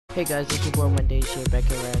Hey guys, it's your boy Monday here back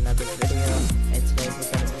here with another video, and today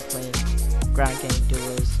we're gonna be playing ground game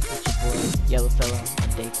duos with your boy Yellow Fella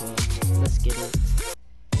and Day Queen. Let's get it.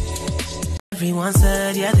 Everyone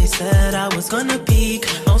said, yeah, they said I was gonna peak.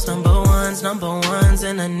 Most number ones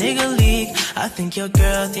in a nigga league. I think your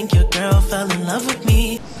girl fell in love with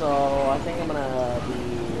me. So I think I'm gonna be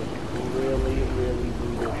really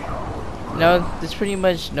brutish. No, there's pretty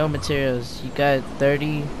much no materials. You got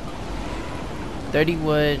 30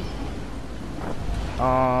 wood,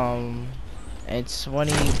 and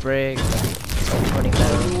 20 brick, and 20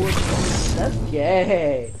 metal. That's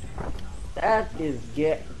gay. That is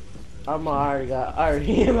gay. I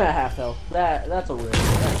already am at half health. That's a risk.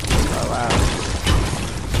 Oh wow.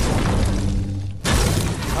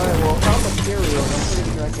 Alright, well, without materials, I'm pretty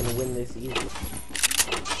sure I can win this easy.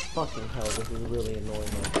 Fucking hell, this is really annoying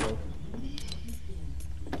actually.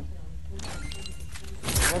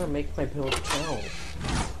 I gotta make my pills count.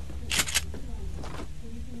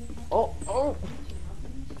 Oh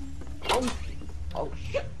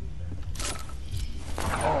shit!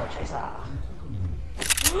 Oh, chaser!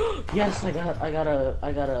 Yes, I got a.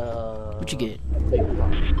 What'd you get? Big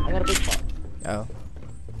pot. I got a big pot. Oh.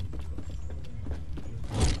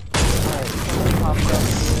 Alright, somebody popped up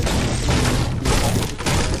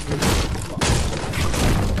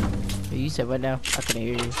here. You said what now? I couldn't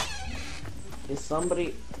hear you. Is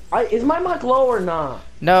somebody? Is my mic low or not?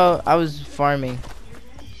 No, I was farming.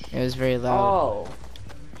 It was very loud. Oh.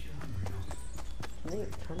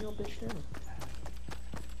 Turn your bitch down.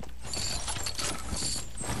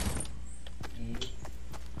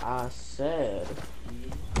 I said.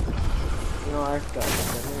 You know, I forgot.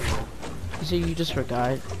 You said you just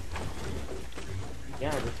forgot. Yeah,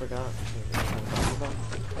 I just forgot.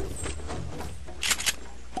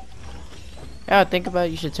 Yeah, think about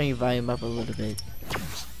it, you should turn your volume up a little bit.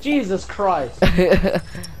 Jesus Christ. This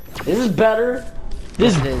is better.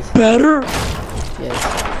 This is Better? yes.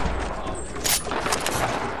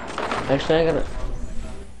 Actually, I gotta.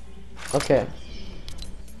 Okay.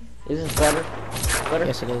 Is this better? Better?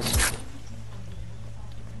 Yes, it is.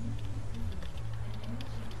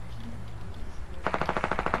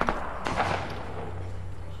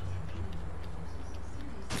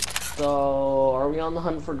 So, are we on the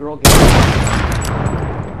hunt for girl game?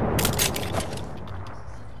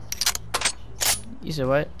 You said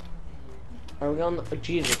what? Are we on the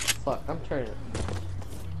Jesus fuck, I'm turning it.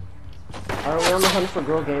 Are we on the hunt for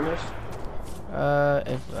girl gamers?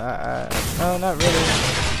 No, not really.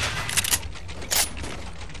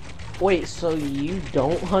 Wait, so you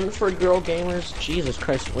don't hunt for girl gamers? Jesus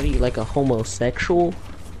Christ, what are you, like a homosexual?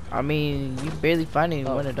 I mean, you barely finding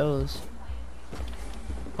one of those.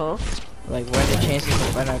 Huh? Like, what are the chances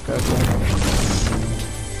to find out girl gamer?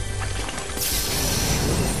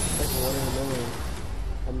 Like 1 in a million.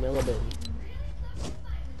 A million.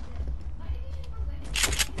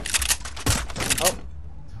 Oh.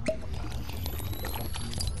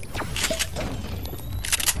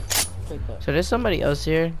 Take that. So there's somebody else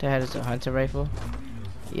here that has a hunter rifle.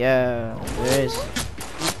 Yeah, there is.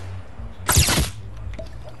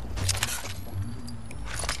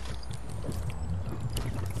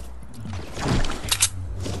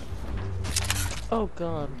 Oh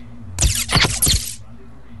god.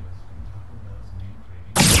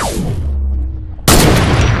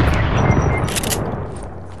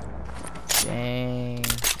 Dang.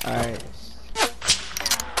 Alright.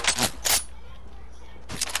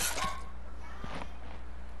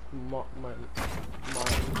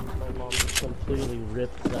 My mom just completely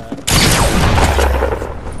ripped that.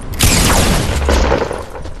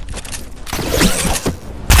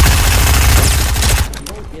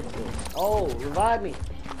 Don't get this. Oh, revive me!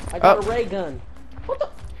 I got a ray gun. What the?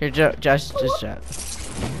 Here, Josh just shot.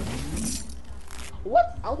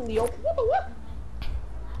 What? Out in the open? What the what?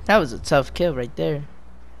 That was a tough kill right there.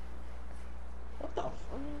 What the fuck?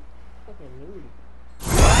 Fucking noob.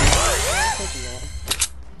 I'm taking that.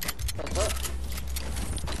 What's up?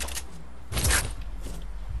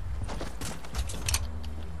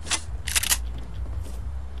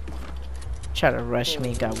 Try to rush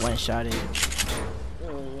me, got one shot in. Shot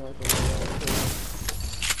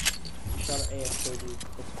at AFK, dude.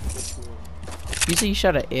 That's cool. You say you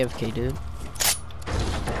shot at AFK, dude.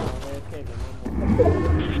 AFK, but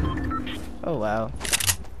Oh wow.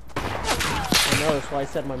 I know, that's why I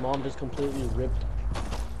said my mom just completely ripped.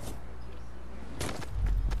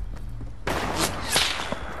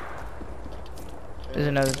 There's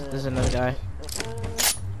another guy.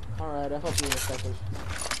 Alright, I'll help you in a second.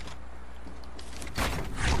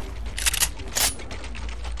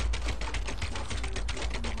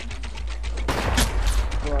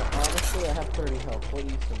 have 30 health. What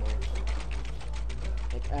use am I?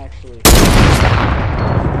 Like, actually.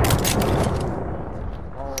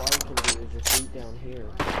 All I can do is just shoot down here.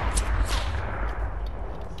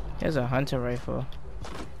 Here's a hunter rifle.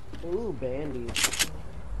 Ooh, bandies.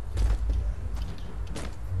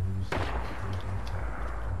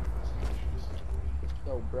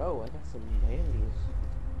 Yo, bro, I got some bandies.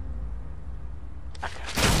 I got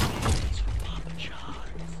some Papa John's.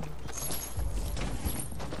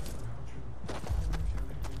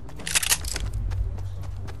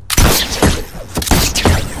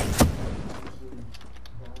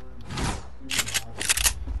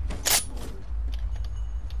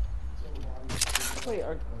 Wait,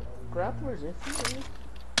 are grapplers infantry?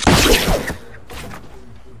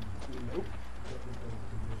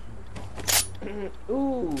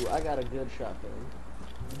 Ooh, I got a good shotgun.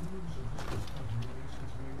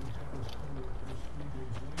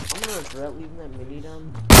 I'm gonna regret leaving that mini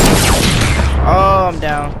down. Oh, I'm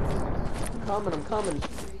down. I'm coming.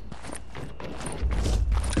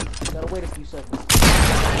 Gotta wait a few seconds.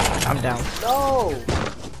 I'm down. No!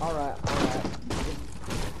 Alright.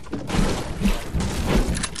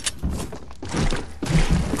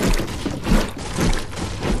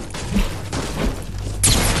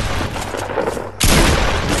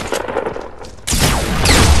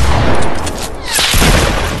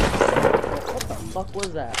 What the fuck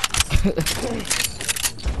was that?